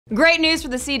Great news for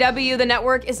the CW. The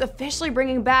network is officially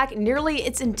bringing back nearly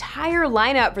its entire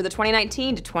lineup for the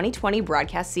 2019 to 2020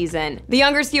 broadcast season. The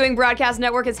younger skewing broadcast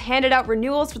network has handed out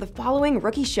renewals for the following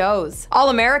rookie shows.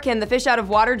 All-American, the fish out of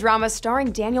water drama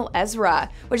starring Daniel Ezra,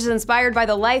 which is inspired by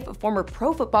the life of former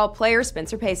pro football player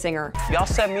Spencer Paysinger. Y'all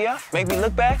set me up, made me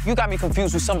look back. You got me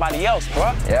confused with somebody else,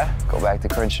 bruh. Yeah, go back to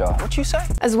Crenshaw. What you say?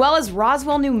 As well as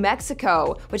Roswell, New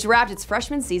Mexico, which wrapped its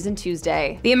freshman season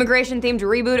Tuesday. The immigration-themed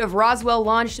reboot of Roswell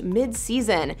launched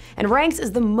mid-season and ranks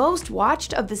as the most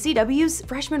watched of the CW's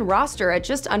freshman roster at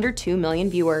just under 2 million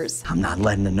viewers. I'm not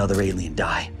letting another alien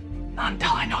die. Not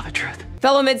until I know the truth.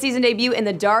 Fellow mid-season debut In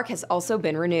the Dark has also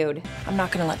been renewed. I'm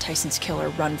not gonna let Tyson's killer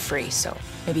run free, so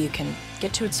maybe you can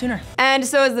get to it sooner. And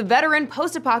so is the veteran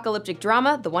post-apocalyptic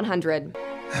drama, The 100.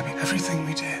 I mean, everything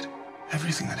we did,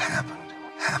 everything that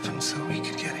happened so we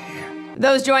could get here.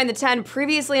 Those joined the 10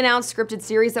 previously announced scripted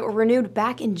series that were renewed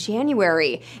back in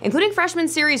January, including freshman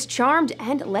series Charmed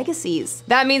and Legacies.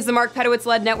 That means the Mark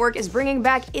Pedowitz-led network is bringing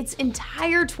back its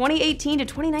entire 2018 to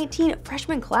 2019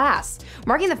 freshman class,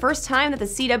 marking the first time that the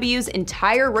CW's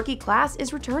entire rookie class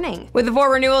is returning. With the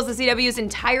 4 renewals, the CW's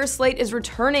entire slate is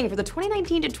returning for the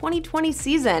 2019 to 2020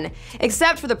 season,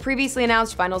 except for the previously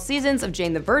announced final seasons of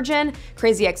Jane the Virgin,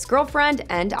 Crazy Ex-Girlfriend,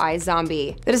 and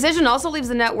iZombie. The decision also leaves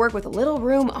the network with little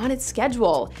room on its schedule.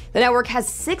 The network has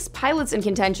 6 pilots in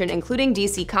contention, including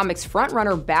DC Comics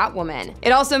frontrunner Batwoman.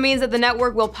 It also means that the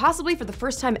network will possibly, for the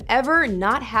first time ever,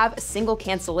 not have a single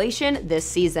cancellation this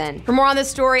season. For more on this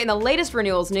story and the latest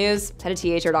renewals news, head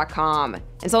to THR.com.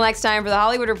 Until next time, for the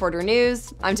Hollywood Reporter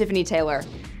News, I'm Tiffany Taylor.